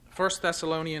1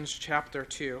 Thessalonians chapter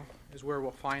 2 is where we'll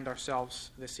find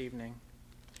ourselves this evening.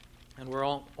 And we're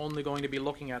only going to be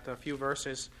looking at a few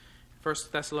verses. 1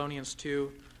 Thessalonians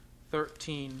 2,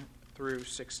 13 through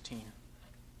 16.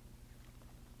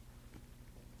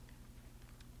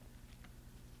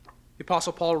 The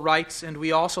Apostle Paul writes, "And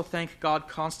we also thank God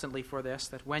constantly for this,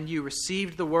 that when you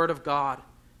received the word of God,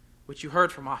 which you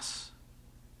heard from us,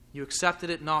 you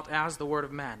accepted it not as the word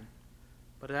of men,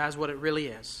 but as what it really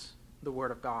is, the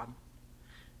word of God,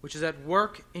 which is at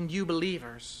work in you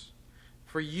believers.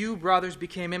 For you, brothers,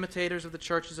 became imitators of the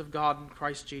churches of God in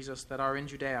Christ Jesus that are in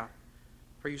Judea.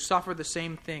 For you suffered the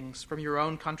same things from your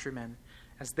own countrymen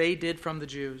as they did from the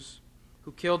Jews,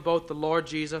 who killed both the Lord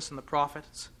Jesus and the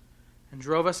prophets, and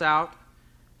drove us out,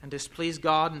 and displeased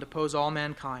God and deposed all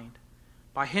mankind,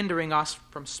 by hindering us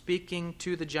from speaking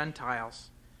to the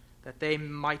Gentiles, that they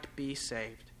might be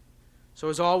saved. So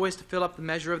as always to fill up the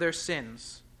measure of their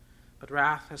sins, but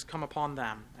wrath has come upon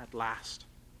them at last."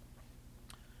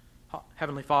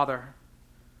 Heavenly Father,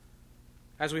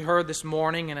 as we heard this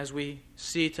morning and as we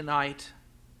see tonight,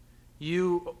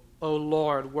 you, O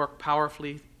Lord, work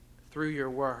powerfully through your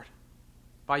word,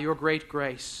 by your great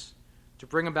grace, to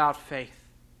bring about faith,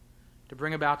 to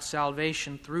bring about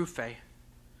salvation through faith.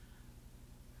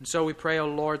 And so we pray, O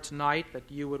Lord, tonight that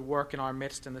you would work in our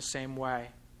midst in the same way,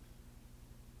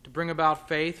 to bring about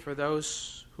faith for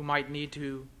those who might need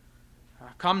to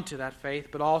come to that faith,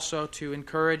 but also to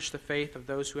encourage the faith of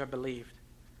those who have believed.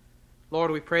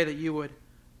 Lord, we pray that you would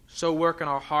so work in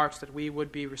our hearts that we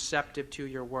would be receptive to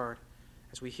your word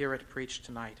as we hear it preached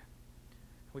tonight.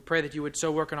 We pray that you would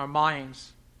so work in our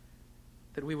minds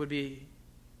that we would be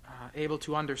able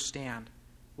to understand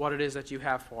what it is that you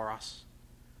have for us.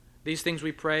 These things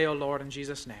we pray, O Lord, in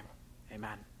Jesus' name.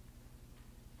 Amen.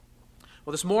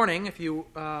 Well, this morning, if you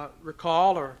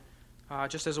recall, or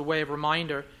just as a way of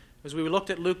reminder, as we looked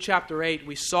at Luke chapter 8,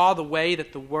 we saw the way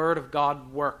that the Word of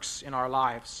God works in our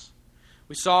lives.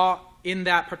 We saw in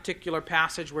that particular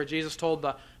passage where Jesus told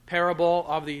the parable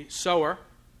of the sower,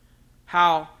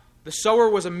 how the sower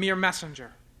was a mere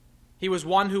messenger. He was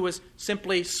one who was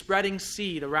simply spreading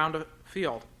seed around a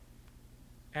field.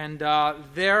 And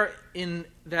there in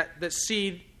that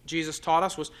seed, Jesus taught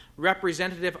us, was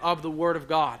representative of the Word of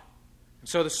God. And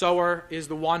so the sower is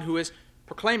the one who is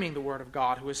proclaiming the Word of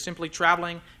God, who is simply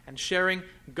traveling and sharing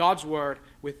God's Word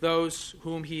with those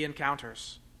whom he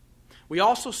encounters. We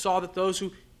also saw that those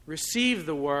who receive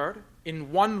the Word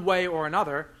in one way or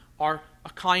another are a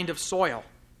kind of soil.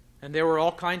 And there were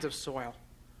all kinds of soil.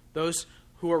 Those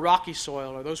who were rocky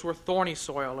soil, or those who were thorny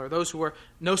soil, or those who were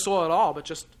no soil at all, but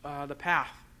just the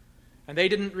path. And they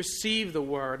didn't receive the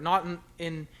Word, not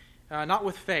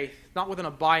with faith, not with an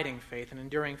abiding faith, an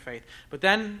enduring faith. But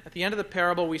then, at the end of the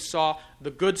parable, we saw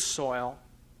the good soil.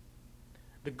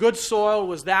 The good soil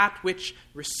was that which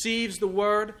receives the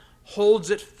Word, holds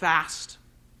it fast,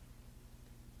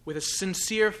 with a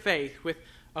sincere faith, with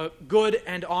a good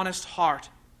and honest heart.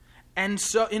 And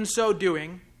so, in so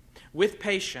doing, with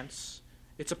patience,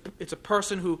 it's a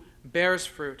person who bears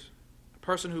fruit. A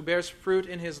person who bears fruit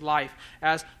in his life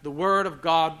as the Word of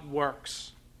God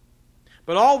works.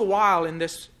 But all the while in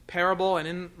this parable and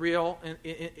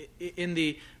in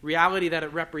the reality that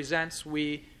it represents,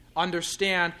 we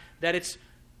understand that it's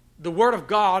the Word of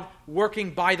God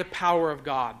working by the power of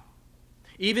God.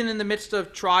 Even in the midst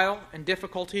of trial and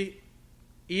difficulty,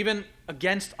 even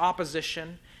against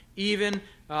opposition, even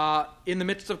in the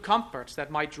midst of comforts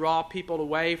that might draw people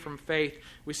away from faith,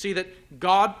 we see that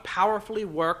God powerfully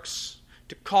works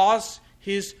to cause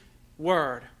His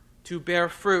Word to bear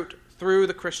fruit through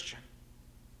the Christian.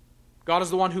 God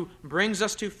is the one who brings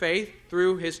us to faith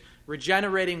through His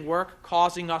regenerating work,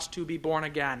 causing us to be born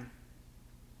again.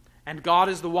 And God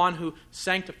is the one who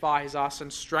sanctifies us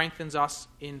and strengthens us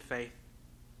in faith.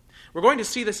 We're going to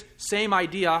see this same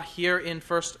idea here in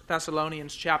 1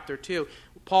 Thessalonians chapter 2.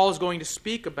 Paul is going to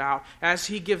speak about as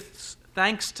he gives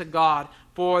thanks to God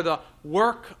for the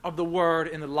work of the Word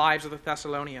in the lives of the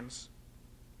Thessalonians.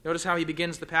 Notice how he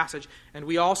begins the passage. "And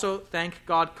we also thank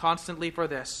God constantly for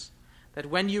this, that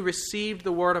when you received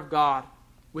the Word of God,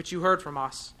 which you heard from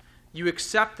us, you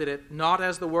accepted it not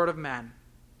as the word of men,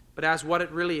 but as what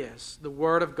it really is, the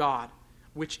Word of God,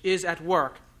 which is at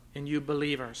work in you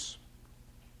believers."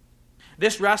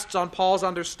 This rests on Paul's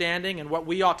understanding and what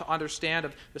we ought to understand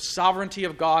of the sovereignty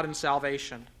of God in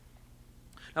salvation.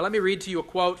 Now let me read to you a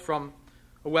quote from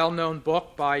a well-known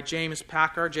book by James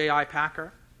Packer, J.I.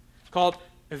 Packer, called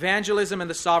Evangelism and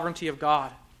the Sovereignty of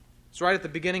God. It's right at the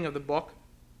beginning of the book.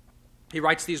 He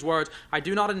writes these words, "I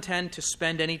do not intend to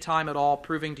spend any time at all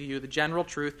proving to you the general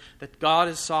truth that God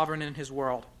is sovereign in His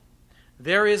world.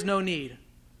 There is no need,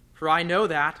 for I know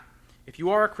that, if you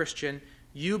are a Christian,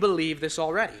 you believe this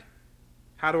already.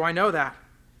 How do I know that?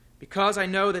 Because I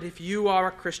know that if you are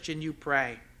a Christian, you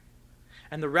pray.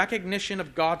 And the recognition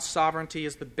of God's sovereignty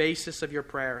is the basis of your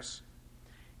prayers.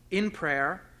 In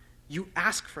prayer, you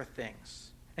ask for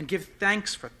things and give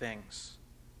thanks for things.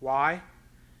 Why?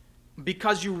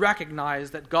 Because you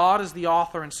recognize that God is the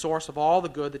author and source of all the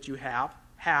good that you have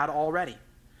had already,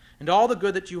 and all the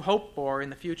good that you hope for in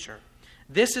the future.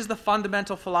 This is the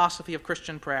fundamental philosophy of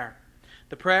Christian prayer.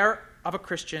 The prayer of a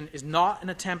Christian is not an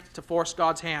attempt to force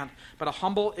God's hand, but a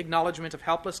humble acknowledgement of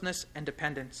helplessness and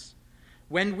dependence.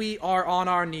 When we are on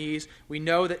our knees, we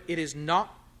know that it is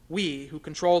not we who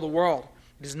control the world.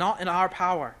 It is not in our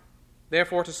power,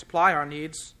 therefore, to supply our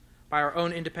needs by our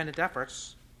own independent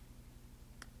efforts.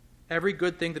 Every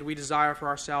good thing that we desire for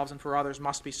ourselves and for others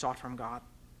must be sought from God.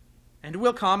 And it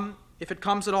will come, if it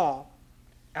comes at all,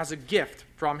 as a gift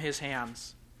from his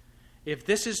hands. If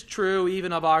this is true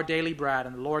even of our daily bread,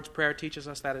 and the Lord's Prayer teaches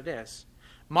us that it is,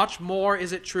 much more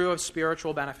is it true of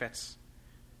spiritual benefits.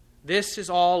 This is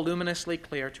all luminously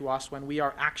clear to us when we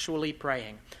are actually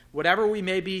praying. Whatever we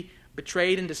may be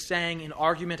betrayed into saying in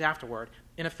argument afterward,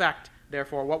 in effect,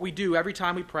 therefore, what we do every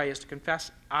time we pray is to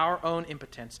confess our own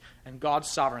impotence and God's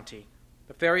sovereignty.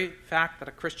 The very fact that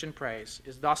a Christian prays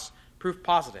is thus proof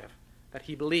positive that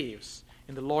he believes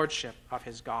in the lordship of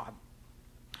his God.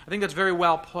 I think that's very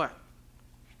well put.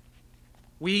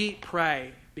 We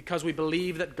pray because we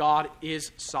believe that God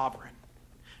is sovereign.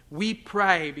 We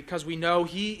pray because we know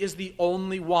he is the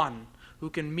only one who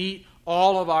can meet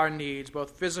all of our needs,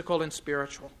 both physical and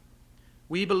spiritual.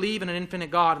 We believe in an infinite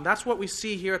God, and that's what we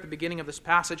see here at the beginning of this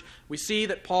passage. We see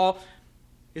that Paul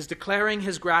is declaring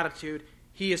his gratitude.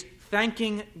 He is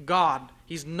thanking God.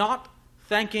 He's not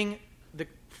thanking the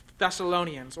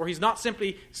Thessalonians, or he's not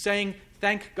simply saying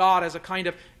thank God as a kind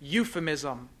of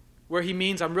euphemism where he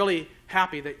means I'm really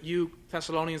happy that you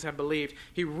Thessalonians have believed.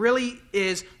 He really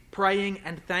is praying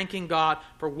and thanking God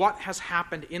for what has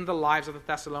happened in the lives of the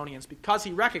Thessalonians, because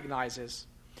he recognizes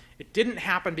it didn't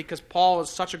happen because Paul is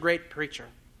such a great preacher,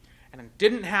 and it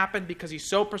didn't happen because he's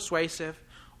so persuasive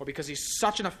or because he's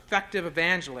such an effective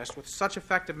evangelist with such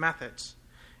effective methods.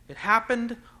 It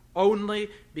happened only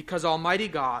because Almighty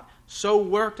God so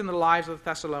worked in the lives of the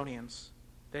Thessalonians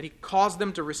that he caused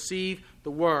them to receive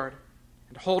the word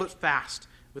and hold it fast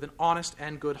with an honest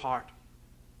and good heart.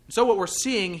 And so what we're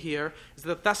seeing here is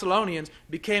that the Thessalonians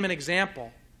became an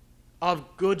example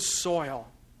of good soil.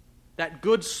 That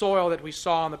good soil that we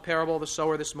saw in the parable of the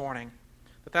sower this morning.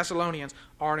 The Thessalonians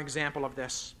are an example of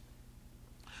this.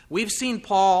 We've seen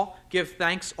Paul give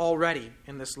thanks already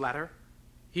in this letter.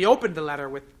 He opened the letter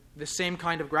with the same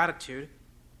kind of gratitude.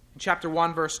 In chapter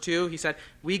 1, verse 2, he said,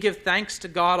 "We give thanks to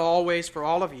God always for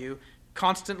all of you,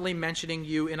 constantly mentioning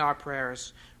you in our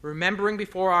prayers, remembering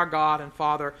before our God and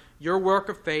Father your work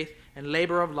of faith and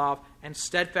labor of love and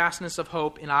steadfastness of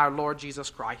hope in our Lord Jesus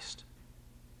Christ."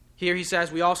 Here he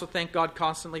says, we also thank God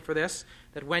constantly for this,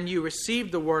 that when you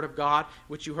received the word of God,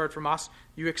 which you heard from us,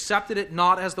 you accepted it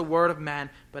not as the word of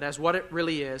man, but as what it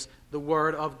really is, the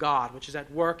word of God, which is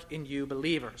at work in you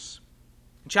believers.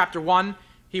 In chapter 1,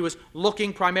 he was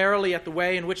looking primarily at the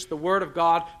way in which the word of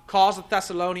God caused the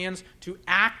Thessalonians to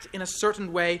act in a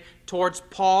certain way towards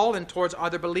Paul and towards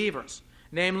other believers,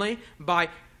 namely by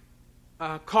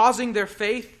causing their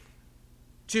faith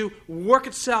to work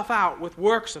itself out with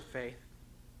works of faith,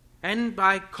 and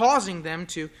by causing them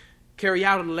to carry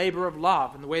out a labor of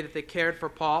love in the way that they cared for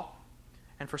Paul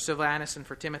and for Silvanus and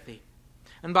for Timothy,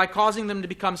 and by causing them to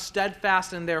become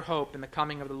steadfast in their hope in the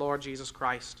coming of the Lord Jesus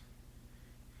Christ.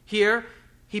 Here,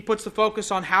 he puts the focus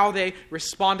on how they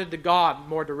responded to God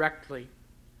more directly.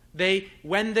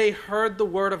 When they heard the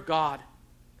word of God,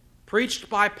 preached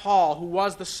by Paul, who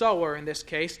was the sower in this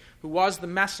case, who was the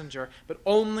messenger, but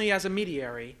only as a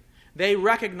mediator, they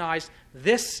recognized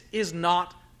this is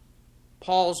not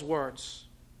Paul's words,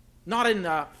 not in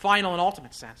the final and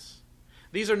ultimate sense.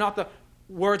 These are not the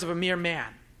words of a mere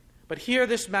man. But here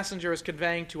this messenger is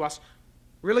conveying to us,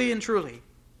 really and truly,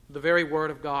 the very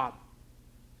word of God.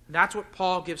 And that's what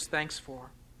Paul gives thanks for.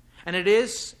 And it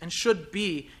is and should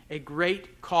be a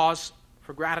great cause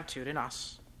for gratitude in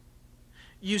us.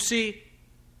 You see,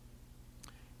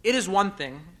 it is one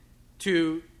thing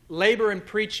to labor in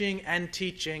preaching and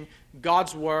teaching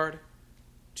God's word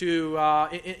to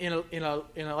in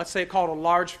a let's say called a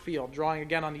large field, drawing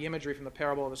again on the imagery from the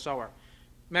parable of the sower.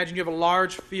 Imagine you have a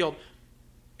large field.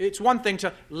 It's one thing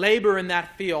to labor in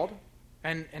that field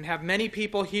and have many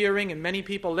people hearing and many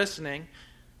people listening,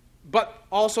 but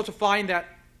also to find that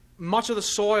much of the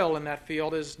soil in that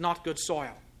field is not good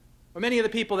soil. Or many of the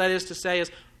people, that is to say,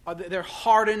 is they're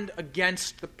hardened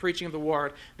against the preaching of the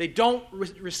word. They don't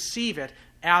receive it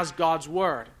as God's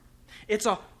word. It's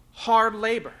a hard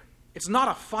labor. It's not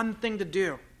a fun thing to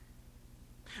do.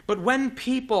 But when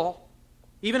people,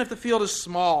 even if the field is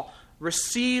small,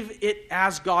 receive it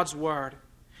as God's word,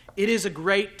 it is a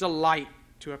great delight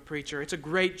to a preacher. It's a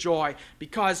great joy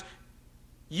because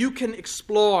you can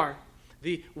explore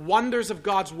the wonders of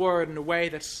God's word in a way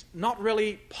that's not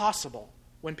really possible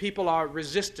when people are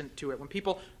resistant to it, when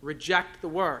people reject the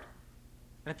word.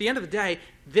 And at the end of the day,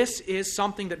 this is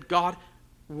something that God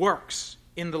works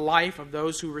in the life of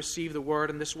those who receive the word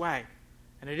in this way.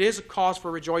 And it is a cause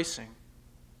for rejoicing.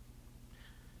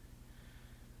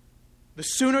 The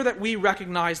sooner that we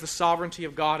recognize the sovereignty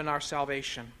of God in our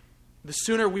salvation, the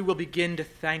sooner we will begin to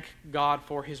thank God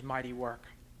for his mighty work.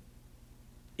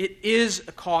 It is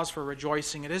a cause for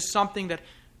rejoicing. It is something that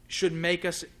should make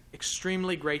us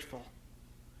extremely grateful.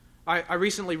 I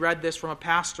recently read this from a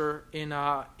pastor in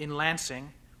Lansing.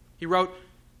 He wrote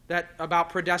that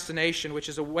about predestination, which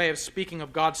is a way of speaking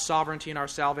of God's sovereignty in our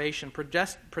salvation.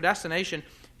 Predestination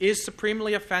is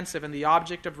supremely offensive and the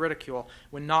object of ridicule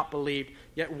when not believed.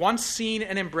 Yet once seen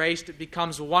and embraced, it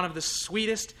becomes one of the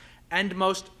sweetest and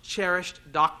most cherished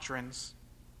doctrines.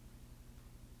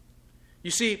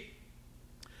 You see,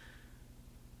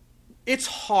 it's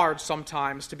hard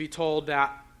sometimes to be told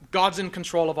that God's in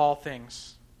control of all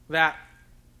things, that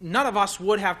none of us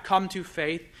would have come to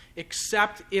faith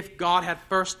except if God had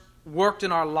first worked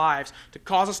in our lives to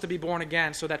cause us to be born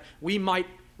again so that we might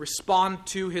respond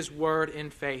to his word in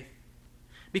faith.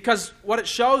 Because what it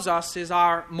shows us is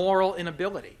our moral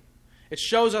inability. It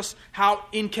shows us how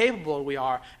incapable we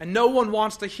are. And no one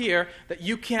wants to hear that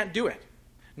you can't do it.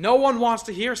 No one wants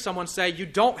to hear someone say you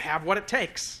don't have what it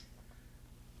takes.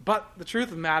 But the truth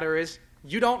of the matter is,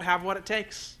 you don't have what it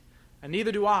takes. And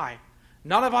neither do I.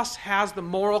 None of us has the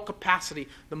moral capacity,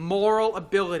 the moral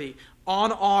ability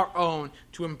on our own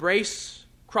to embrace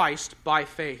Christ by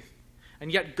faith.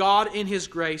 And yet God in his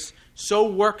grace so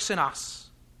works in us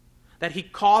that he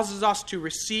causes us to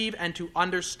receive and to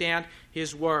understand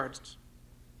his words.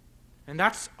 And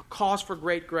that's a cause for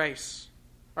great grace,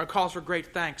 or a cause for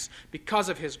great thanks because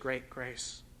of his great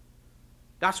grace.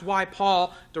 That's why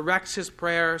Paul directs his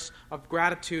prayers of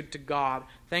gratitude to God,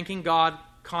 thanking God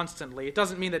constantly. It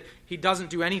doesn't mean that he doesn't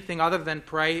do anything other than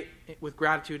pray with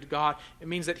gratitude to God. It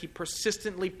means that he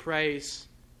persistently prays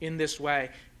in this way,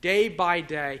 day by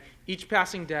day, each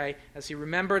passing day, as he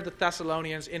remembered the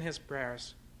Thessalonians in his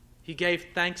prayers. He gave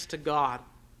thanks to God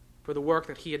for the work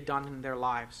that he had done in their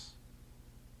lives.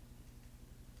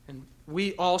 And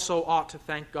we also ought to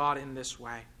thank God in this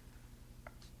way.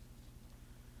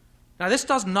 Now, this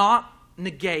does not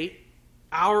negate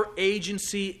our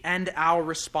agency and our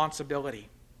responsibility.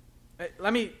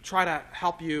 Let me try to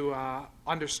help you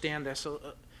understand this.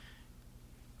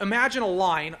 Imagine a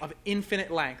line of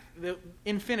infinite length. The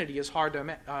infinity is hard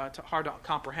to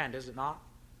comprehend, is it not?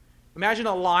 Imagine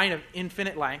a line of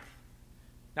infinite length.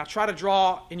 Now try to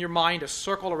draw in your mind a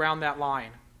circle around that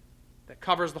line that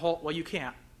covers the whole. Well, you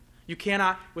can't. You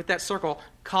cannot, with that circle,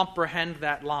 comprehend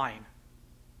that line.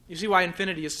 You see why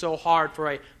infinity is so hard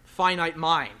for a finite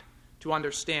mind to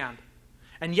understand.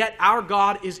 And yet our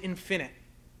God is infinite.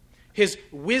 His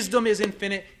wisdom is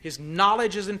infinite. His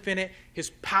knowledge is infinite. His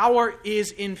power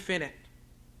is infinite.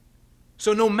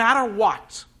 So no matter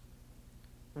what,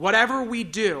 whatever we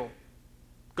do,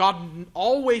 God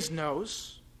always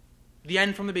knows the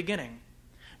end from the beginning.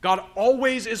 God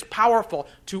always is powerful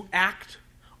to act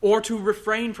or to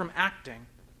refrain from acting.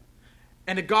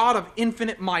 And a God of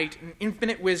infinite might and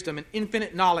infinite wisdom and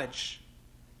infinite knowledge,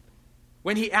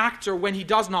 when he acts or when he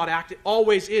does not act, it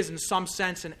always is in some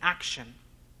sense an action.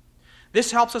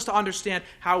 This helps us to understand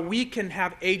how we can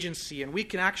have agency and we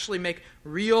can actually make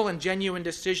real and genuine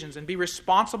decisions and be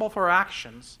responsible for our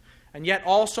actions, and yet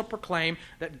also proclaim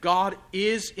that God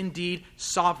is indeed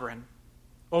sovereign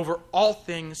over all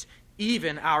things,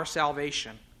 even our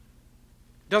salvation.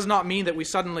 It does not mean that we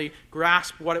suddenly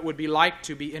grasp what it would be like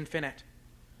to be infinite,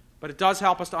 but it does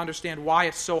help us to understand why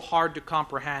it's so hard to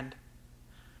comprehend.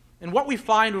 And what we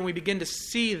find when we begin to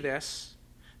see this,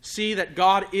 see that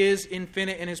God is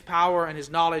infinite in his power and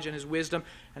his knowledge and his wisdom,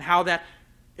 and how that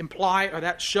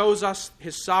that shows us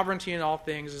his sovereignty in all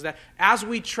things, is that as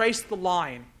we trace the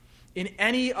line in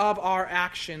any of our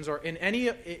actions or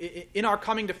in our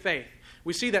coming to faith,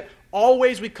 we see that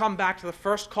always we come back to the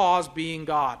first cause being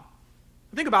God.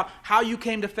 Think about how you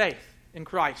came to faith in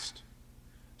Christ.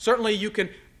 Certainly you can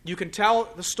You can tell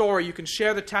the story, you can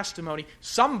share the testimony.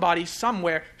 Somebody,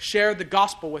 somewhere, shared the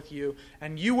gospel with you,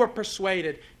 and you were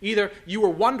persuaded. Either you were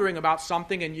wondering about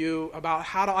something about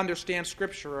how to understand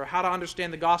Scripture, or how to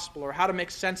understand the gospel, or how to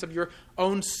make sense of your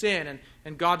own sin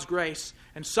and God's grace.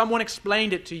 And someone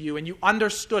explained it to you, and you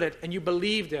understood it, and you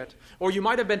believed it. Or you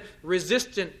might have been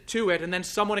resistant to it, and then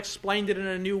someone explained it in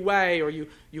a new way, or you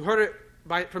heard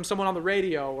it from someone on the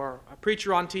radio, or a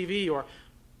preacher on TV, or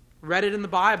read it in the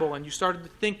Bible, and you started to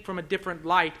think from a different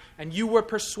light, and you were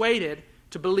persuaded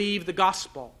to believe the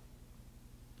gospel.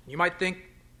 You might think,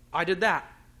 I did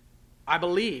that. I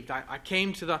believed. I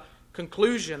came to the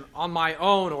conclusion on my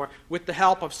own or with the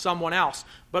help of someone else.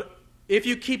 But if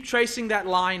you keep tracing that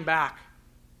line back,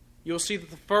 you'll see that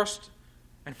the first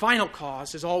and final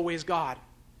cause is always God.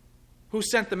 Who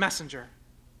sent the messenger?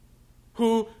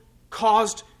 Who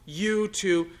caused you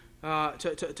to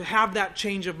have that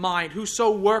change of mind? Who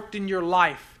so worked in your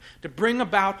life to bring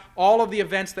about all of the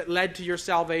events that led to your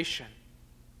salvation?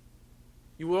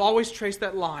 You will always trace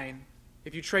that line,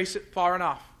 if you trace it far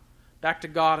enough, back to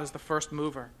God as the first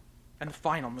mover and the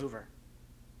final mover.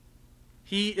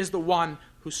 He is the one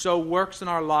who so works in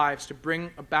our lives to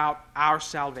bring about our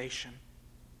salvation.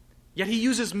 Yet He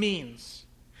uses means.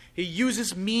 He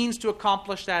uses means to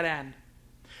accomplish that end.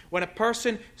 When a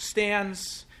person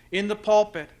stands in the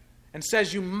pulpit and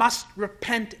says you must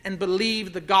repent and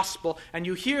believe the gospel, and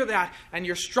you hear that and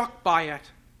you're struck by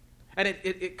it, and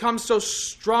it comes so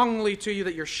strongly to you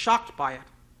that you're shocked by it,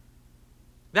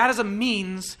 that is a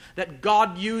means that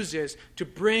God uses to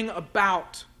bring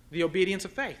about the obedience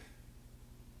of faith.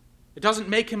 It doesn't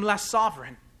make Him less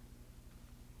sovereign.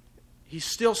 He's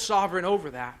still sovereign over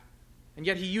that, and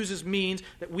yet He uses means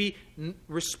that we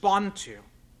respond to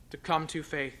come to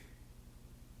faith.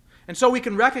 And so we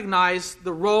can recognize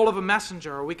the role of a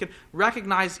messenger, or we can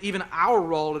recognize even our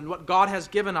role in what God has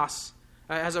given us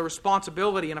as a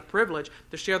responsibility and a privilege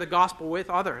to share the gospel with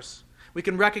others. We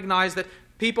can recognize that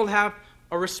people have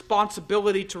a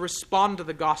responsibility to respond to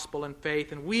the gospel in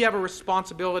faith, and we have a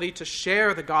responsibility to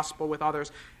share the gospel with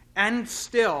others, and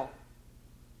still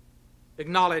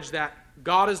acknowledge that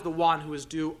God is the one who is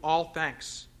due all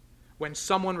thanks when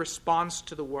someone responds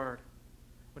to the word,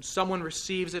 when someone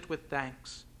receives it with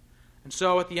thanks. And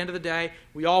so at the end of the day,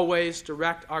 we always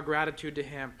direct our gratitude to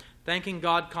Him, thanking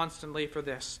God constantly for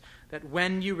this, that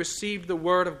when you received the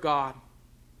word of God,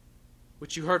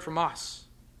 which you heard from us,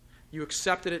 you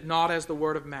accepted it not as the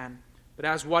word of men, but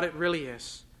as what it really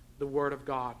is, the word of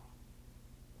God.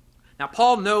 Now,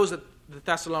 Paul knows that the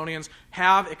Thessalonians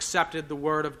have accepted the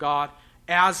word of God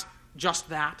as just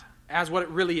that, as what it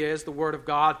really is, the word of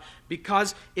God,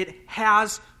 because it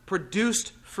has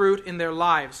produced fruit in their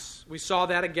lives. We saw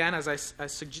that again, as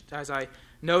I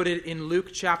noted in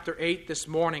Luke chapter 8 this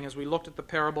morning, as we looked at the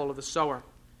parable of the sower.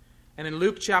 And in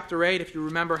Luke chapter 8, if you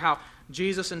remember how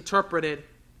Jesus interpreted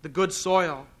the good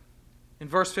soil, in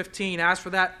verse 15, as for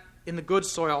that in the good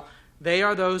soil, they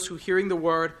are those who, hearing the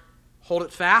word, hold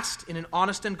it fast in an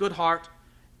honest and good heart,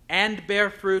 and bear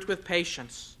fruit with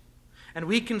patience. And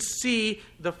we can see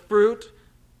the fruit,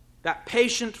 that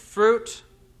patient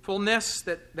fruitfulness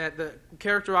that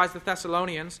characterized the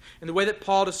Thessalonians in the way that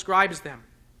Paul describes them.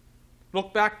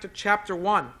 Look back to chapter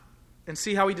 1 and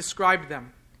see how he described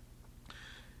them.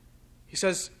 He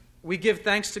says, "We give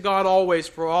thanks to God always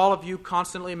for all of you,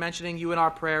 constantly mentioning you in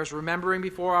our prayers, remembering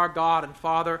before our God and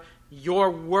Father your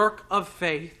work of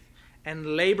faith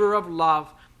and labor of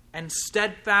love and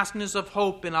steadfastness of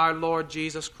hope in our Lord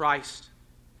Jesus Christ."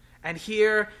 And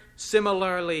here,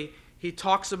 similarly, he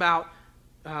talks about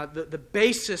the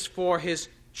basis for his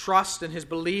trust and his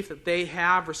belief that they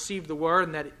have received the word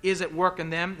and that it is at work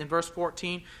in them. In verse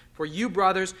 14, "For you,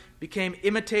 brothers, became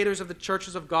imitators of the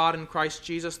churches of God in Christ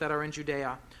Jesus that are in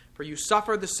Judea. For you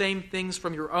suffered the same things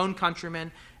from your own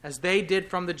countrymen as they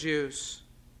did from the Jews."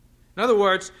 In other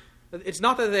words, it's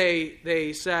not that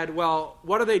they said, well,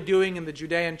 what are they doing in the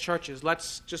Judean churches?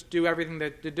 Let's just do everything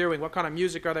that they're doing. What kind of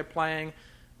music are they playing?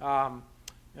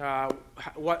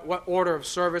 What order of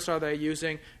service are they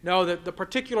using? No, the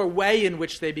particular way in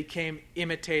which they became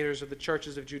imitators of the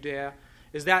churches of Judea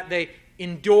is that they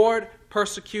endured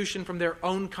persecution from their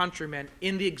own countrymen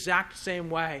in the exact same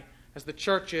way as the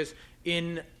churches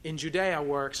in Judea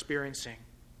were experiencing.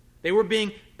 They were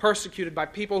being persecuted by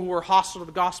people who were hostile to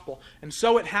the gospel. And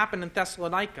so it happened in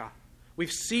Thessalonica.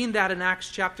 We've seen that in Acts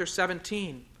chapter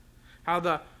 17, how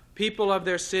the people of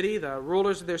their city, the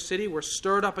rulers of their city, were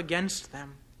stirred up against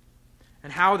them,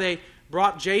 and how they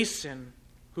brought Jason,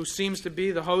 who seems to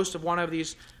be the host of one of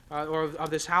these, or of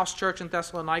this house church in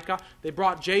Thessalonica. They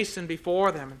brought Jason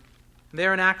before them. And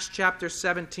there in Acts chapter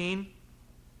 17,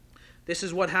 This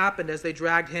is what happened as they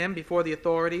dragged him before the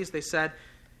authorities. They said,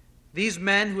 "These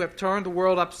men who have turned the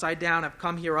world upside down have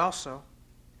come here also."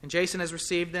 And Jason has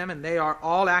received them, and they are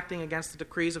all acting against the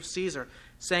decrees of Caesar,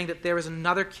 saying that there is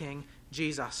another king,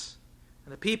 Jesus.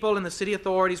 And the people and the city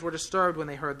authorities were disturbed when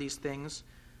they heard these things.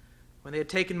 When they had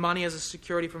taken money as a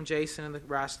security from Jason and the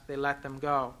rest, they let them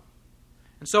go.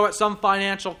 And so at some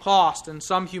financial cost and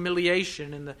some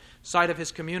humiliation in the sight of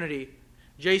his community,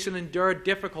 Jason endured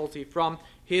difficulty from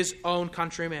his own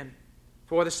countrymen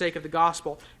for the sake of the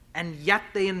gospel. And yet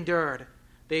they endured.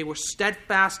 They were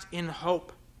steadfast in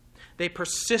hope. They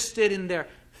persisted in their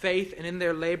faith and in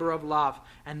their labor of love.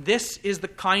 And this is the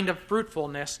kind of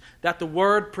fruitfulness that the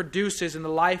Word produces in the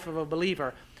life of a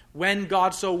believer when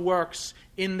God so works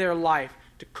in their life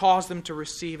to cause them to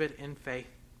receive it in faith.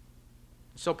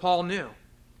 So Paul knew,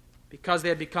 because they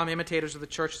had become imitators of the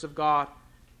churches of God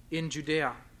in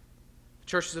Judea, the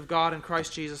churches of God in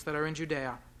Christ Jesus that are in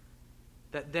Judea,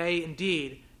 that they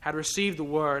indeed had received the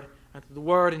Word, and the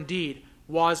Word indeed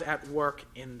was at work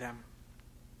in them.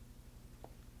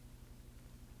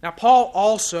 Now, Paul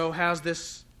also has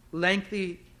this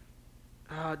lengthy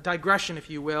digression, if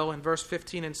you will, in verse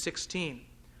 15 and 16,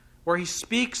 where he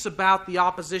speaks about the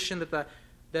opposition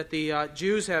that the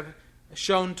Jews have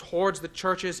shown towards the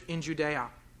churches in Judea.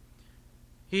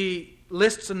 He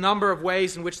lists a number of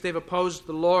ways in which they've opposed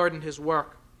the Lord and his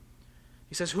work.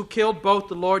 He says, "Who killed both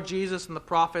the Lord Jesus and the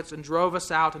prophets and drove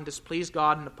us out and displeased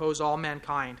God and opposed all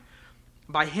mankind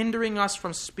by hindering us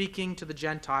from speaking to the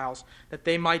Gentiles that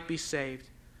they might be saved,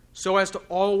 so as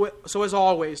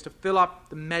always to fill up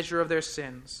the measure of their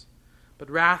sins. But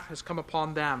wrath has come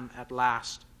upon them at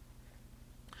last."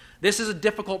 This is a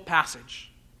difficult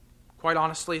passage. Quite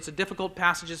honestly, it's a difficult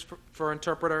passage for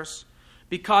interpreters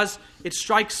because it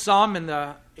strikes some in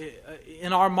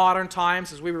our modern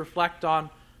times as we reflect on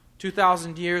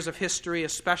 2,000 years of history,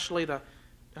 especially the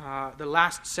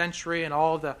last century and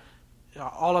all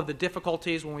of the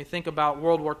difficulties when we think about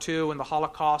World War II and the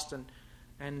Holocaust,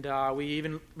 and we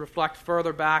even reflect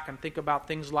further back and think about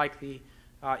things like the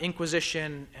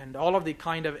Inquisition and all of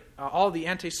the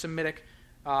anti-Semitic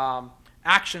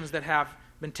actions that have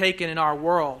been taken in our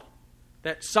world.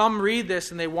 That some read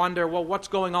this and they wonder, well, what's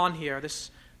going on here?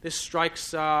 This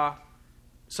strikes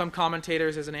some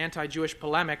commentators as an anti-Jewish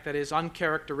polemic that is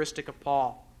uncharacteristic of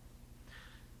Paul.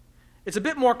 It's a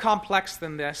bit more complex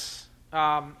than this,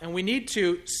 and we need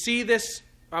to see this.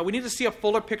 We need to see a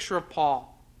fuller picture of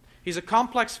Paul. He's a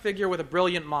complex figure with a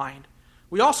brilliant mind.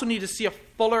 We also need to see a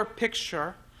fuller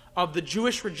picture of the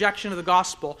Jewish rejection of the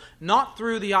gospel, not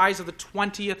through the eyes of the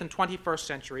 20th and 21st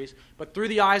centuries, but through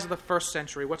the eyes of the first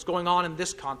century, what's going on in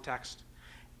this context.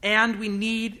 And we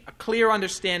need a clear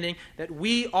understanding that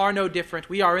we are no different.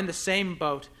 We are in the same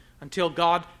boat until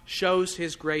God shows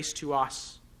his grace to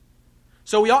us.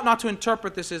 So we ought not to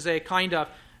interpret this as a kind of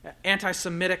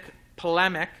anti-Semitic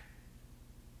polemic,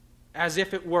 as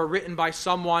if it were written by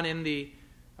someone in the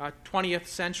 20th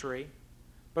century,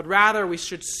 but rather we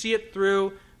should see it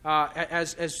through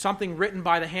as something written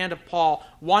by the hand of Paul,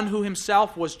 one who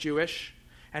himself was Jewish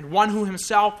and one who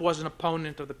himself was an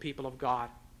opponent of the people of God,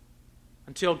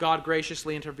 until God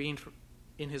graciously intervened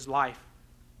in his life.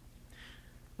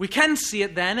 We can see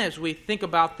it then as we think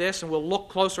about this, and we'll look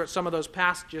closer at some of those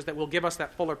passages that will give us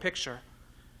that fuller picture,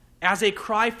 as a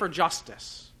cry for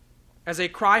justice,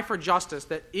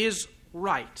 that is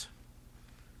right.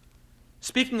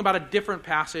 Speaking about a different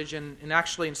passage, and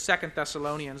actually in 2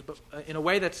 Thessalonians, but in a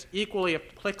way that's equally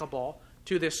applicable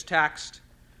to this text,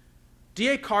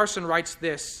 D.A. Carson writes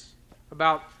this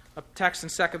about a text in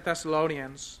 2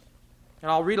 Thessalonians,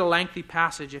 and I'll read a lengthy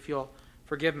passage if you'll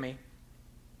forgive me.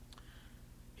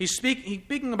 He's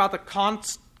speaking about the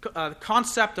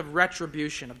concept of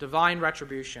retribution, of divine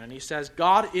retribution, and he says,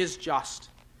 God is just.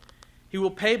 He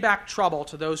will pay back trouble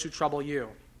to those who trouble you.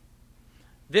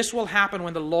 This will happen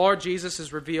when the Lord Jesus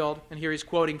is revealed, and here he's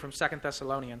quoting from 2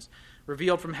 Thessalonians,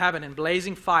 revealed from heaven in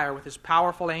blazing fire with his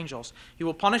powerful angels. He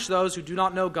will punish those who do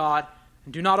not know God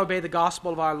and do not obey the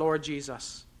gospel of our Lord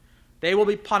Jesus. They will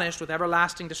be punished with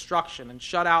everlasting destruction and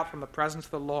shut out from the presence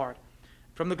of the Lord,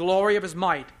 from the glory of his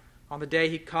might on the day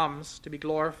he comes to be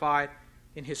glorified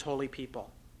in his holy people.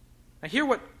 Now hear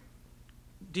what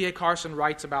D.A. Carson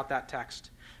writes about that text.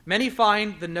 Many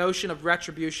find the notion of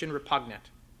retribution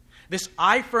repugnant. This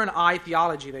eye for an eye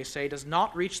theology, they say, does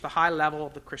not reach the high level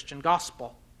of the Christian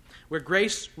gospel, where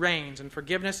grace reigns and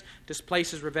forgiveness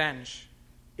displaces revenge.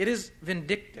 It is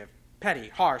vindictive, petty,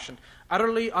 harsh, and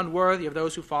utterly unworthy of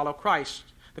those who follow Christ,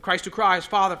 the Christ who cries,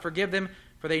 Father, forgive them,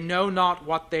 for they know not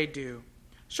what they do.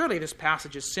 Surely this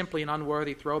passage is simply an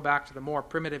unworthy throwback to the more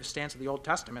primitive stance of the Old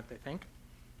Testament, they think.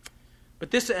 But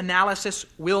this analysis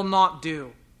will not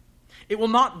do. It will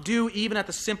not do even at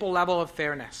the simple level of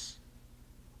fairness.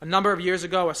 A number of years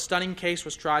ago, a stunning case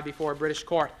was tried before a British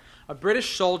court. A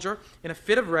British soldier, in a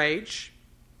fit of rage,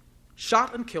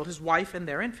 shot and killed his wife and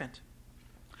their infant.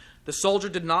 The soldier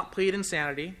did not plead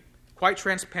insanity. Quite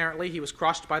transparently, he was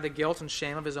crushed by the guilt and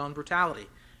shame of his own brutality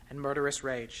and murderous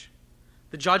rage.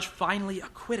 The judge finally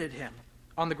acquitted him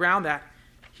on the ground that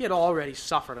he had already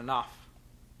suffered enough.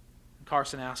 And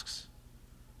Carson asks,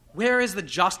 where is the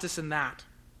justice in that?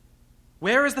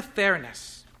 Where is the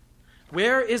fairness?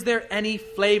 Where is there any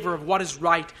flavor of what is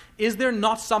right? Is there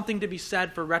not something to be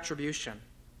said for retribution?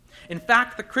 In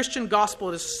fact, the Christian gospel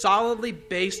is solidly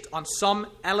based on some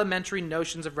elementary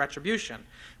notions of retribution.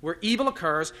 Where evil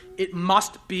occurs, it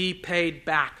must be paid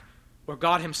back, or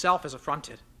God himself is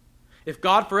affronted. If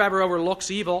God forever overlooks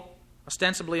evil,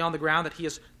 ostensibly on the ground that he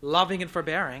is loving and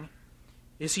forbearing,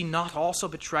 is he not also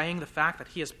betraying the fact that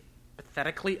he is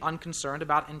pathetically unconcerned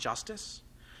about injustice?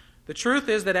 The truth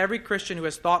is that every Christian who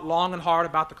has thought long and hard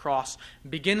about the cross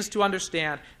begins to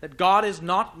understand that God is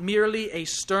not merely a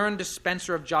stern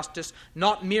dispenser of justice,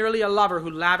 not merely a lover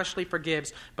who lavishly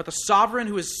forgives, but the sovereign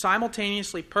who is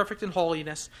simultaneously perfect in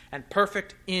holiness and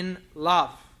perfect in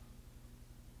love.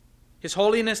 His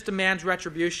holiness demands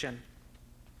retribution.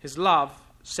 His love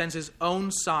sends his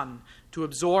own Son to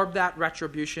absorb that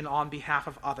retribution on behalf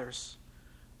of others.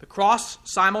 The cross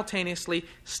simultaneously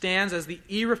stands as the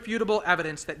irrefutable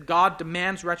evidence that God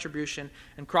demands retribution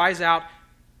and cries out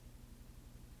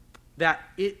that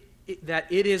it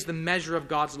is the measure of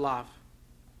God's love.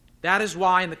 That is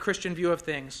why, in the Christian view of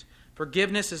things,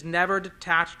 forgiveness is never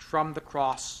detached from the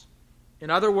cross. In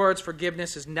other words,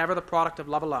 forgiveness is never the product of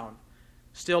love alone,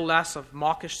 still less of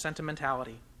mawkish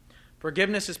sentimentality.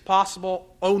 Forgiveness is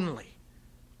possible only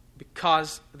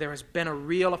because there has been a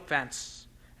real offense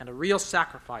and a real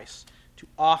sacrifice to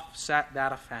offset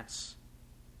that offense.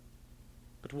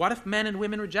 But what if men and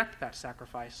women reject that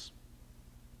sacrifice?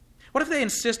 What if they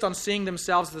insist on seeing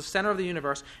themselves as the center of the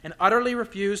universe and utterly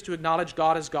refuse to acknowledge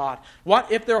God as God?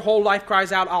 What if their whole life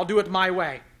cries out, I'll do it my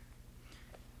way?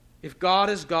 If God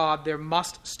is God, there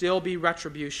must still be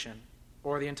retribution,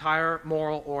 or the entire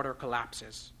moral order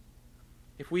collapses.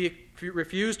 If we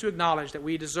refuse to acknowledge that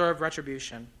we deserve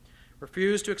retribution,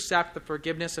 refuse to accept the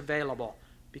forgiveness available,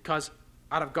 because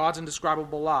out of God's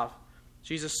indescribable love,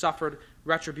 Jesus suffered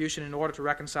retribution in order to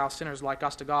reconcile sinners like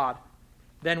us to God,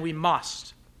 then we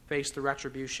must face the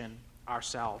retribution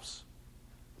ourselves.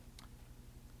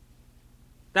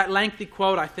 That lengthy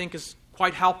quote, I think, is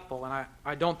quite helpful, and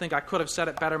I don't think I could have said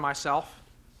it better myself,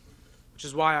 which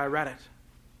is why I read it.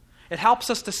 It helps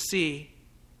us to see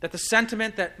that the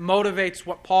sentiment that motivates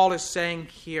what Paul is saying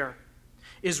here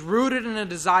is rooted in a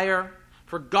desire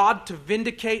for God to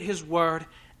vindicate his word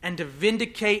and to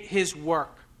vindicate his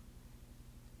work.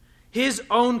 His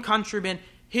own countrymen,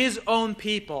 his own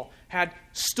people had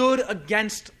stood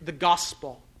against the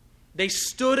gospel. They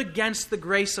stood against the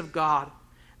grace of God.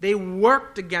 They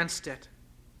worked against it.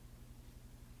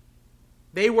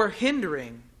 They were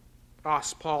hindering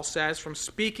us, Paul says, from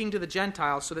speaking to the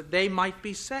Gentiles so that they might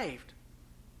be saved.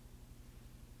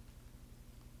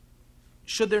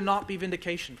 Should there not be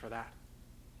vindication for that?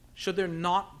 Should there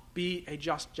not be a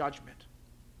just judgment?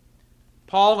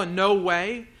 Paul in no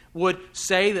way would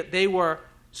say that they were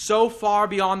so far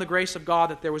beyond the grace of God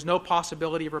that there was no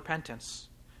possibility of repentance.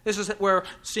 This is where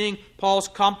seeing Paul's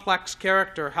complex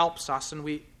character helps us,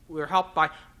 and we're helped by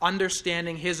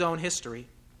understanding his own history.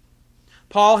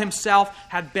 Paul himself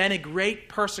had been a great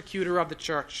persecutor of the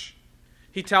church.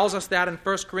 He tells us that in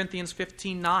 1 Corinthians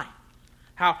 15:9,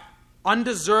 how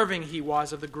undeserving he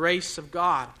was of the grace of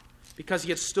God, because he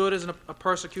had stood as a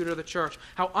persecutor of the church.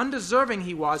 How undeserving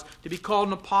he was to be called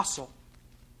an apostle.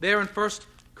 There in 1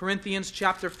 Corinthians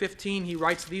chapter 15, he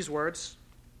writes these words,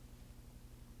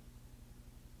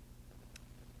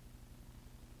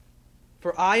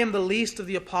 "For I am the least of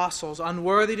the apostles,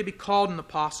 unworthy to be called an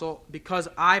apostle, because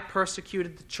I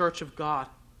persecuted the church of God.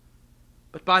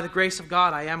 But by the grace of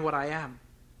God I am what I am,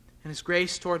 and his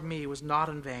grace toward me was not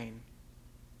in vain."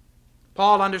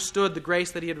 Paul understood the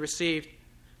grace that he had received.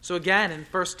 So again, in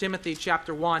 1 Timothy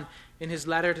chapter 1, in his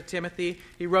letter to Timothy,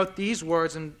 he wrote these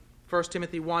words in 1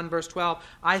 Timothy 1, verse 12,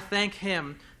 "I thank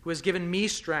him who has given me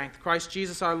strength, Christ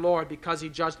Jesus our Lord, because he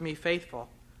judged me faithful,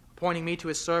 appointing me to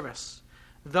his service.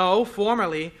 Though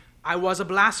formerly I was a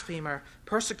blasphemer,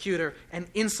 persecutor, and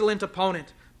insolent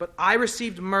opponent, but I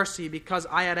received mercy because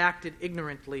I had acted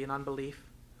ignorantly in unbelief.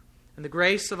 And the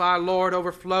grace of our Lord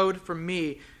overflowed for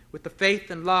me with the faith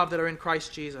and love that are in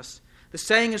Christ Jesus. The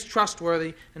saying is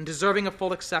trustworthy and deserving of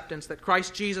full acceptance, that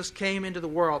Christ Jesus came into the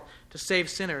world to save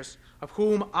sinners, of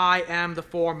whom I am the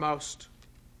foremost.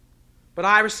 But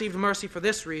I received mercy for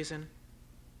this reason,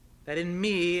 that in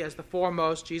me, as the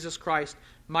foremost, Jesus Christ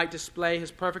might display his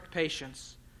perfect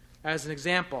patience as an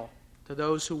example to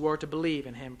those who were to believe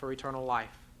in him for eternal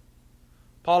life.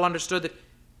 Paul understood that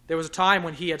there was a time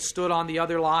when he had stood on the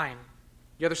other line,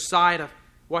 the other side of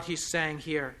what he's saying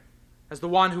here, as the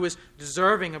one who is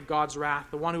deserving of God's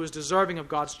wrath, the one who is deserving of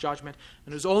God's judgment,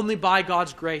 and it was only by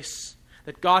God's grace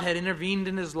that God had intervened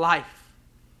in his life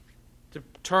to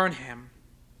turn him,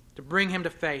 to bring him to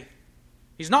faith.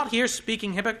 He's not here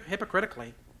speaking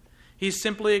hypocritically. He's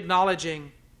simply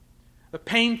acknowledging the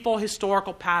painful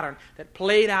historical pattern that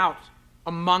played out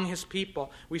among his people.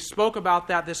 We spoke about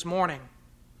that this morning.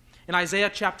 In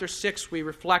Isaiah chapter 6, we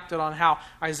reflected on how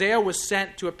Isaiah was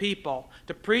sent to a people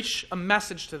to preach a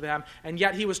message to them, and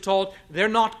yet he was told they're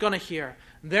not going to hear,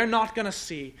 they're not going to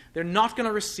see, they're not going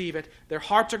to receive it, their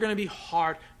hearts are going to be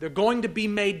hard, they're going to be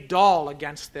made dull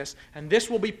against this, and this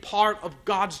will be part of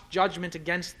God's judgment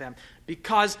against them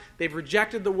because they've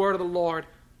rejected the word of the Lord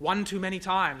one too many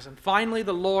times. And finally,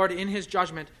 the Lord, in his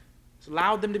judgment, has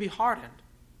allowed them to be hardened,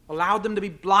 allowed them to be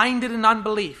blinded in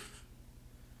unbelief,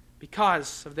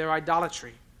 because of their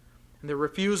idolatry and their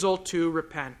refusal to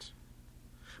repent.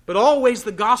 But always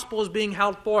the gospel is being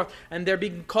held forth, and they're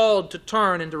being called to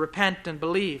turn and to repent and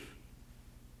believe.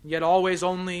 Yet always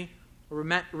only a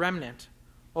remnant,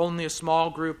 only a small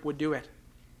group would do it.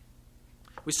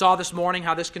 We saw this morning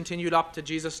how this continued up to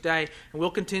Jesus' day, and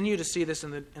we'll continue to see this in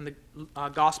the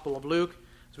Gospel of Luke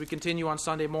as we continue on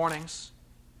Sunday mornings.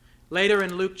 Later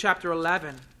in Luke chapter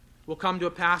 11, we'll come to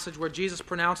a passage where Jesus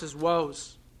pronounces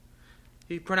woes.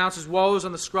 He pronounces woes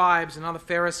on the scribes and on the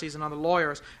Pharisees and on the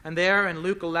lawyers. And there in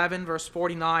Luke 11, verse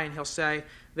 49, he'll say,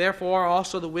 "Therefore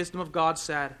also the wisdom of God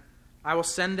said, I will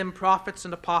send them prophets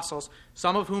and apostles,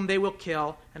 some of whom they will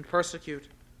kill and persecute,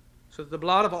 so that the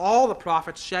blood of all the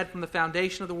prophets shed from the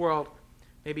foundation of the world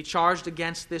may be charged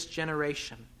against this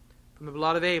generation, from the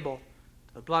blood of Abel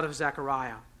to the blood of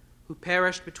Zechariah, who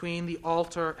perished between the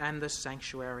altar and the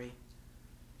sanctuary."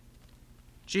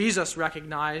 Jesus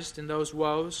recognized in those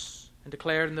woes and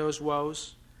declared in those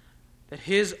woes that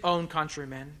his own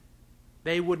countrymen,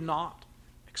 they would not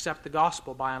accept the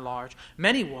gospel by and large.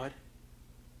 Many would,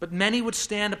 but many would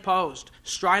stand opposed,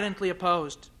 stridently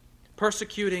opposed,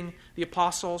 persecuting the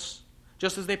apostles,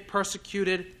 just as they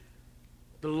persecuted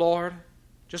the Lord,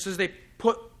 just as they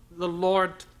put the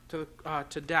Lord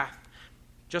to death,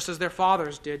 just as their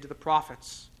fathers did to the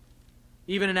prophets.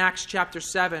 Even in Acts chapter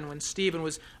 7, when Stephen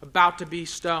was about to be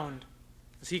stoned,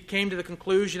 as he came to the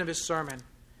conclusion of his sermon,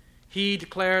 he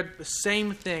declared the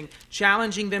same thing,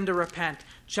 challenging them to repent,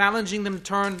 challenging them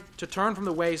to turn from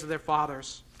the ways of their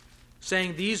fathers,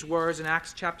 saying these words in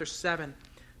Acts chapter 7,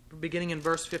 beginning in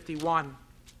verse 51.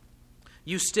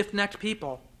 "You stiff-necked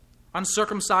people,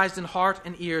 uncircumcised in heart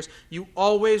and ears, you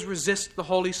always resist the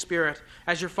Holy Spirit.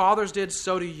 As your fathers did,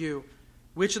 so do you.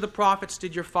 Which of the prophets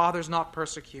did your fathers not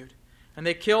persecute? And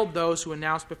they killed those who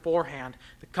announced beforehand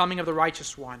the coming of the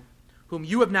righteous one, whom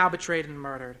you have now betrayed and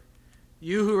murdered.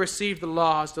 You who received the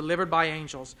laws delivered by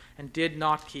angels and did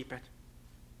not keep it."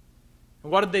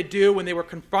 And what did they do when they were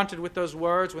confronted with those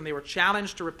words, when they were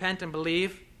challenged to repent and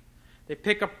believe? They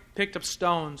picked up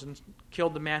stones and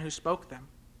killed the man who spoke them.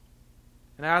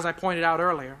 And as I pointed out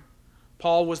earlier,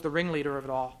 Paul was the ringleader of it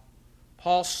all.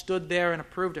 Paul stood there and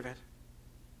approved of it.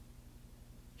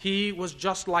 He was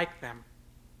just like them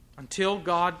until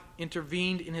God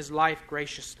intervened in his life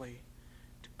graciously,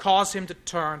 cause him to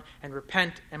turn and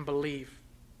repent and believe.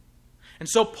 And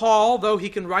so Paul, though he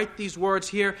can write these words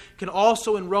here, can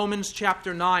also in Romans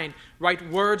chapter 9 write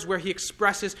words where he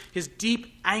expresses his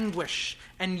deep anguish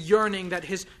and yearning that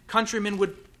his countrymen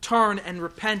would turn and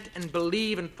repent and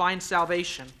believe and find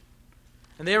salvation.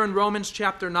 And there in Romans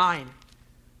chapter 9,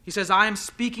 he says, "I am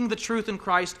speaking the truth in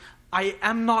Christ. I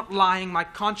am not lying. My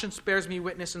conscience bears me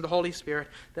witness in the Holy Spirit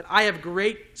that I have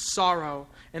great sorrow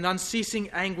and unceasing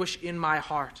anguish in my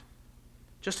heart."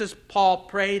 Just as Paul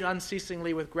prayed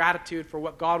unceasingly with gratitude for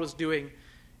what God was doing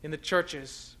in the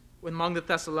churches, among the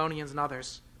Thessalonians and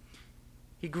others,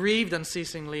 he grieved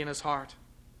unceasingly in his heart.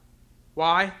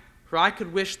 Why? "For I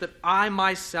could wish that I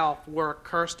myself were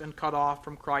accursed and cut off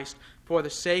from Christ for the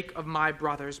sake of my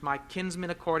brothers, my kinsmen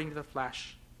according to the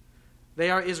flesh.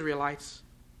 They are Israelites,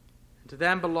 and to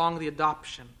them belong the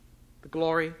adoption, the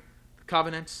glory, the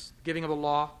covenants, the giving of the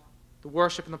law, the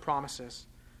worship and the promises.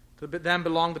 To them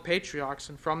belong the patriarchs,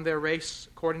 and from their race,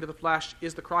 according to the flesh,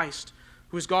 is the Christ,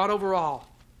 who is God over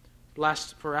all,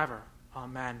 blessed forever.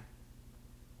 Amen."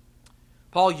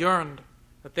 Paul yearned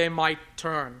that they might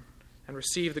turn and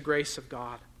receive the grace of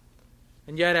God.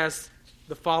 And yet, as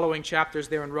the following chapters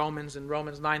there in Romans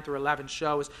 9 through 11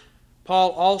 shows,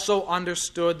 Paul also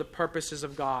understood the purposes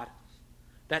of God.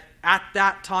 That at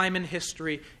that time in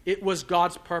history, it was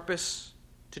God's purpose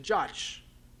to judge.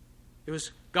 It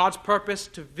was God's purpose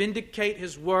to vindicate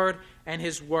His word and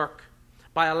His work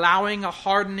by allowing a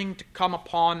hardening to come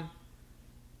upon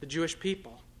the Jewish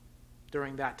people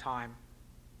during that time.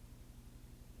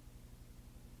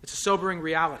 It's a sobering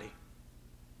reality.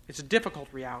 It's a difficult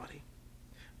reality.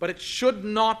 But it should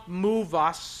not move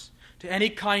us to any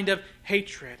kind of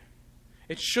hatred.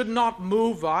 It should not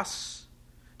move us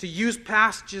to use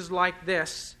passages like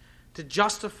this to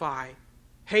justify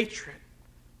hatred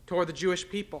toward the Jewish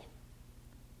people.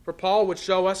 For Paul would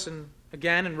show us,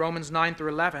 again in Romans 9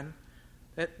 through 11,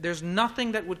 that there's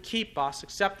nothing that would keep us,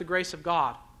 except the grace of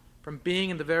God, from being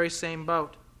in the very same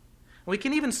boat. And we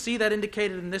can even see that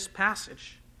indicated in this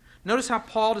passage. Notice how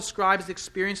Paul describes the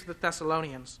experience of the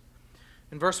Thessalonians.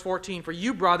 In verse 14, "For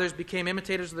you, brothers, became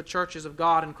imitators of the churches of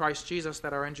God in Christ Jesus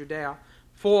that are in Judea.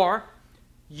 For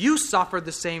you suffered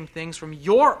the same things from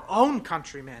your own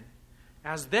countrymen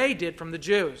as they did from the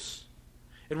Jews."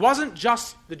 It wasn't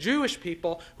just the Jewish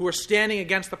people who were standing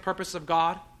against the purpose of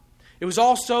God. It was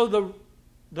also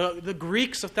the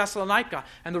Greeks of Thessalonica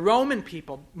and the Roman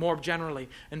people more generally.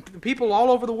 And people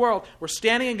all over the world were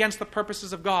standing against the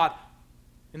purposes of God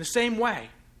in the same way.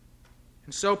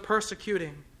 And so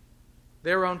persecuting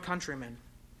their own countrymen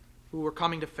who were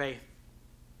coming to faith.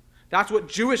 That's what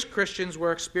Jewish Christians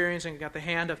were experiencing at the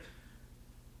hand of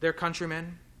their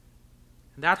countrymen.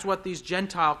 And that's what these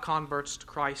Gentile converts to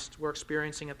Christ were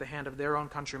experiencing at the hand of their own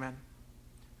countrymen.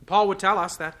 And Paul would tell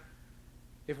us that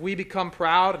if we become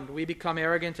proud and we become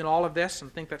arrogant in all of this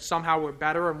and think that somehow we're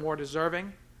better or more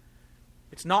deserving,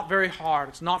 it's not very hard,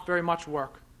 it's not very much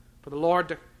work for the Lord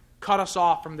to cut us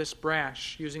off from this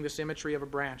branch, using this imagery of a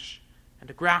branch, and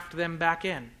to graft them back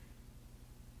in.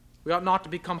 We ought not to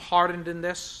become hardened in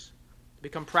this, to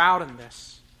become proud in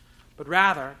this, but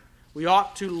rather we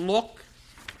ought to look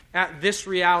at this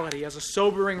reality as a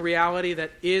sobering reality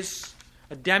that is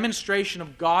a demonstration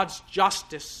of God's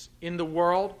justice in the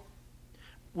world,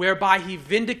 whereby He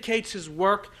vindicates His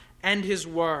work and His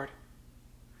word.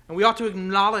 And we ought to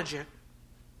acknowledge it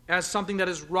as something that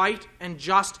is right and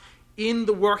just in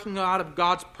the working out of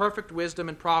God's perfect wisdom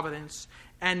and providence.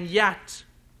 And yet,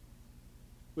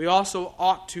 we also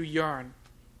ought to yearn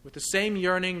with the same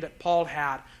yearning that Paul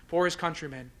had for his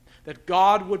countrymen, that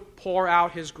God would pour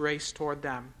out His grace toward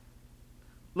them.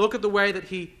 Look at the way that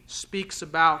he speaks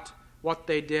about what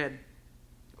they did,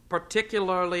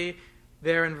 particularly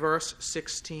there in verse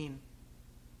 16.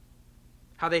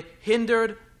 How they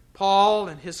hindered Paul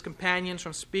and his companions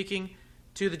from speaking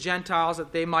to the Gentiles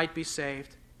that they might be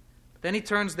saved. But then he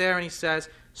turns there and he says,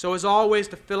 "So as always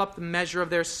to fill up the measure of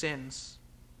their sins.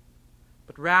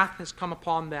 But wrath has come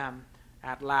upon them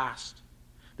at last."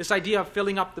 This idea of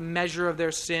filling up the measure of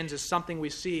their sins is something we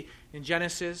see in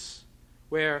Genesis,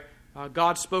 where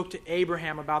God spoke to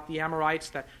Abraham about the Amorites,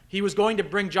 that He was going to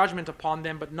bring judgment upon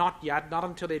them, but not yet, not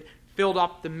until they'd filled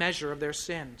up the measure of their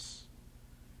sins.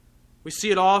 We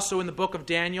see it also in the book of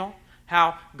Daniel,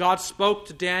 how God spoke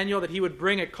to Daniel that He would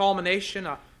bring a culmination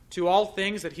to all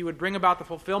things, that He would bring about the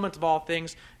fulfillment of all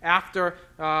things after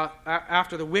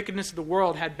the wickedness of the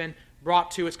world had been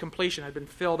brought to its completion, had been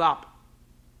filled up.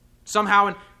 Somehow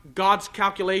in God's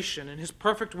calculation, in His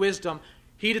perfect wisdom,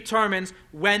 He determines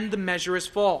when the measure is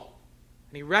full.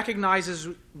 And He recognizes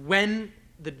when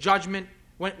the judgment,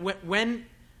 when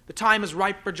the time is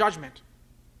ripe for judgment.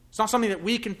 It's not something that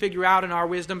we can figure out in our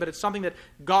wisdom, but it's something that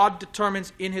God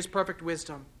determines in His perfect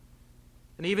wisdom.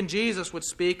 And even Jesus would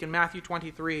speak in Matthew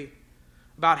 23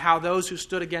 about how those who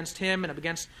stood against Him and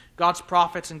against God's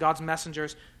prophets and God's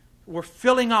messengers were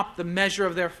filling up the measure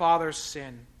of their father's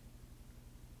sin.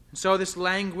 And so this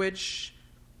language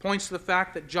points to the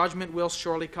fact that judgment will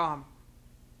surely come.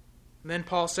 And then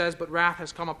Paul says, "But wrath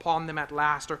has come upon them at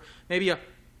last." Or maybe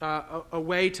a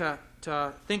way to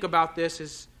think about this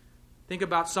is think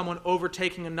about someone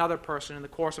overtaking another person in the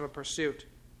course of a pursuit.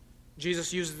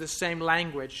 Jesus uses the same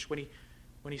language when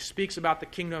he speaks about the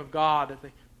kingdom of God, that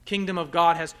the kingdom of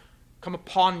God has come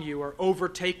upon you or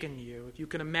overtaken you. If you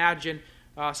can imagine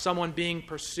someone being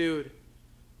pursued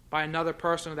by another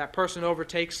person, or that person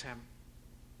overtakes him,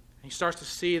 and he starts to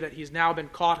see that he's now been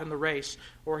caught in the race,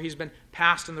 or he's been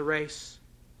passed in the race.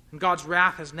 And God's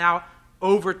wrath has now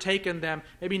overtaken them,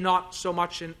 maybe not so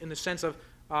much in the sense of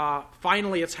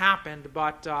finally it's happened,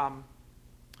 but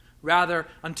rather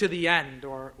unto the end,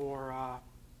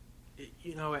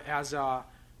 as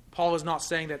Paul is not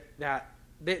saying that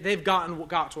they've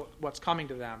got what's coming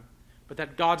to them, but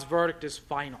that God's verdict is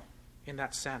final in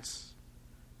that sense.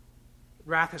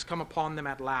 Wrath has come upon them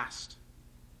at last.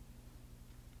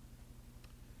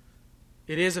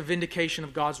 It is a vindication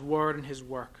of God's word and his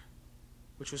work,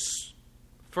 which was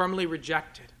firmly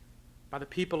rejected by the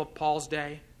people of Paul's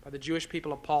day, by the Jewish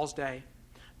people of Paul's day,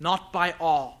 not by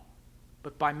all,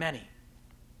 but by many.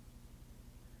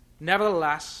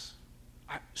 Nevertheless,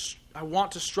 I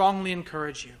want to strongly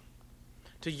encourage you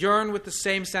to yearn with the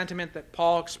same sentiment that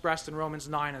Paul expressed in Romans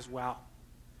 9 as well.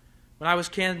 When I was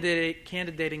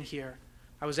candidating here,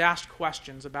 I was asked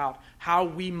questions about how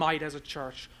we might as a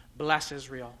church bless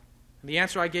Israel. And the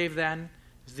answer I gave then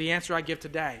is the answer I give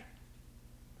today.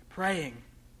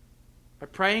 By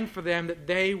praying for them that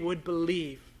they would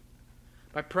believe.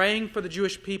 By praying for the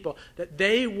Jewish people that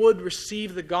they would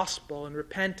receive the gospel and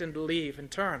repent and believe and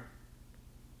turn.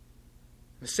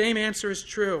 The same answer is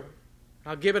true.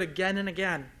 I'll give it again and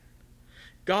again.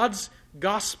 God's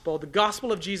gospel, the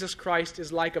gospel of Jesus Christ,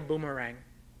 is like a boomerang.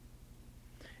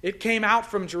 It came out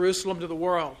from Jerusalem to the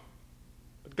world.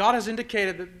 But God has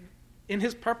indicated that in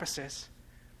his purposes,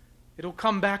 it'll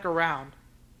come back around.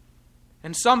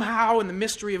 And somehow in the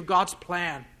mystery of God's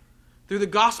plan, through the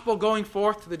gospel going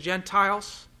forth to the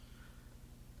Gentiles,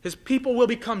 his people will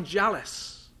become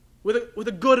jealous, with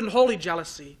a good and holy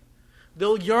jealousy.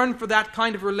 They'll yearn for that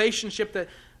kind of relationship that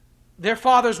their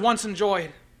fathers once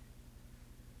enjoyed.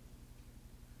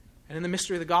 And in the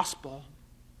mystery of the gospel,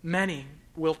 many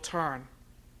will turn.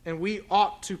 And we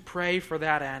ought to pray for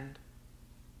that end.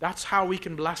 That's how we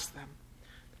can bless them.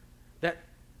 That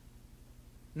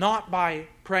not by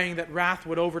praying that wrath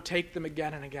would overtake them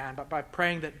again and again, but by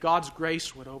praying that God's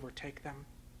grace would overtake them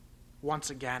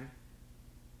once again.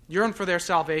 Yearn for their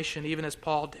salvation even as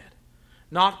Paul did.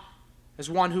 Not as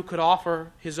one who could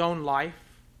offer his own life.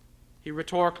 He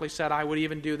rhetorically said, I would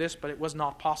even do this, but it was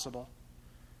not possible.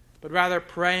 But rather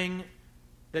praying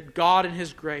that God in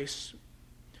his grace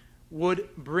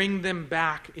would bring them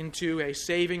back into a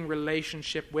saving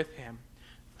relationship with him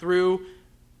through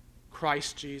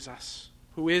Christ Jesus,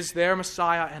 who is their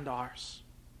Messiah and ours.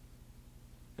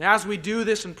 And as we do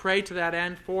this and pray to that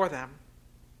end for them,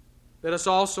 let us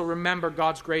also remember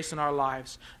God's grace in our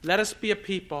lives. Let us be a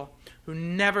people who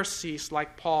never cease,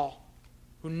 like Paul,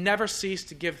 who never cease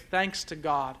to give thanks to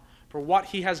God for what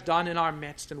he has done in our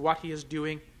midst and what he is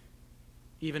doing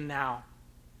even now.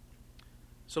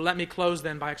 So let me close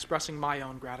then by expressing my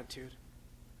own gratitude.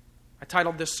 I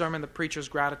titled this sermon The Preacher's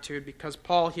Gratitude because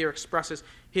Paul here expresses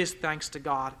his thanks to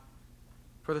God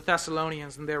for the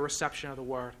Thessalonians and their reception of the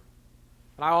word.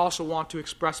 But I also want to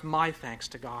express my thanks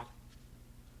to God.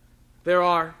 There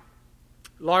are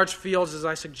large fields, as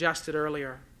I suggested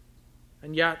earlier,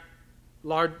 and yet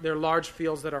they're large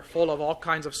fields that are full of all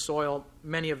kinds of soil.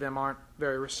 Many of them aren't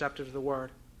very receptive to the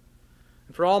word.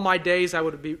 And for all my days, I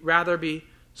would rather be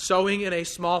sowing in a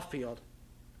small field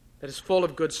that is full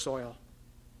of good soil.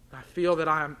 And I feel that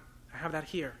I have that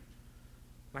here.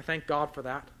 And I thank God for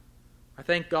that. I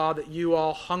thank God that you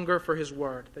all hunger for his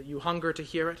word, that you hunger to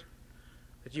hear it,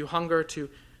 that you hunger to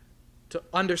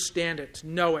understand it, to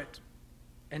know it,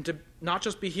 and to not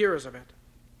just be hearers of it,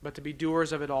 but to be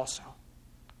doers of it also.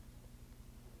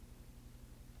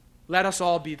 Let us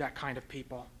all be that kind of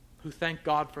people who thank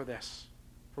God for this,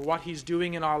 for what he's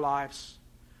doing in our lives,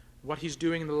 what he's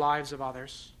doing in the lives of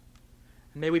others.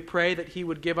 And may we pray that he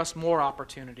would give us more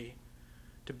opportunity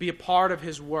to be a part of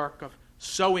his work of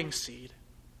sowing seed,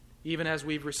 even as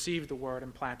we've received the word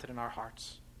and planted in our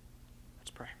hearts.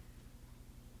 Let's pray.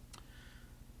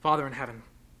 Father in heaven,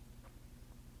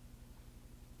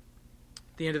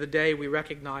 at the end of the day, we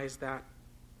recognize that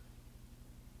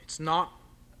it's not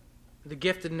the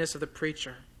giftedness of the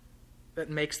preacher that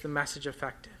makes the message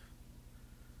effective.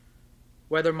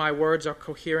 Whether my words are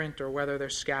coherent or whether they're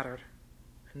scattered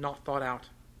and not thought out.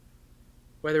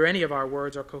 Whether any of our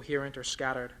words are coherent or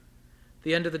scattered. At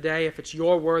the end of the day, if it's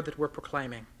your word that we're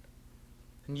proclaiming,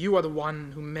 and you are the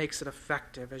one who makes it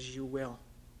effective as you will.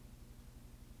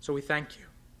 So we thank you.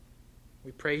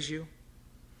 We praise you.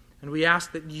 And we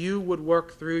ask that you would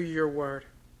work through your word.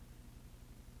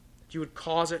 That you would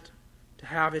cause it to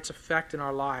have its effect in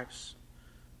our lives.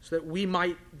 So that we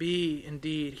might be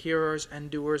indeed hearers and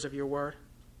doers of your word.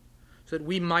 So that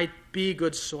we might be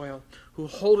good soil who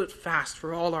hold it fast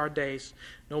for all our days,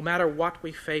 no matter what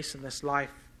we face in this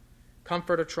life.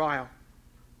 Comfort or trial,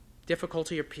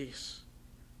 difficulty or peace.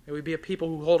 May we be a people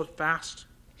who hold it fast,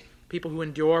 people who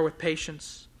endure with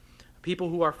patience, people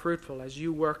who are fruitful as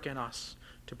you work in us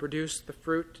to produce the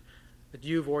fruit that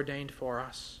you've ordained for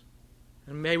us.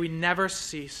 And may we never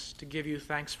cease to give you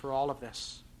thanks for all of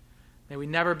this. May we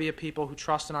never be a people who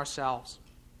trust in ourselves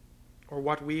or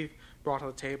what we've brought to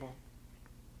the table,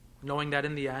 knowing that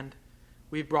in the end,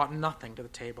 we've brought nothing to the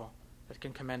table that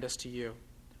can commend us to you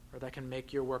or that can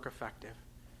make your work effective.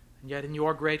 And yet in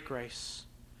your great grace,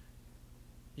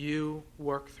 you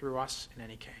work through us in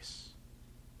any case.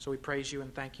 So we praise you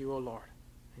and thank you, O Lord.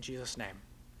 In Jesus' name,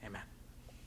 amen.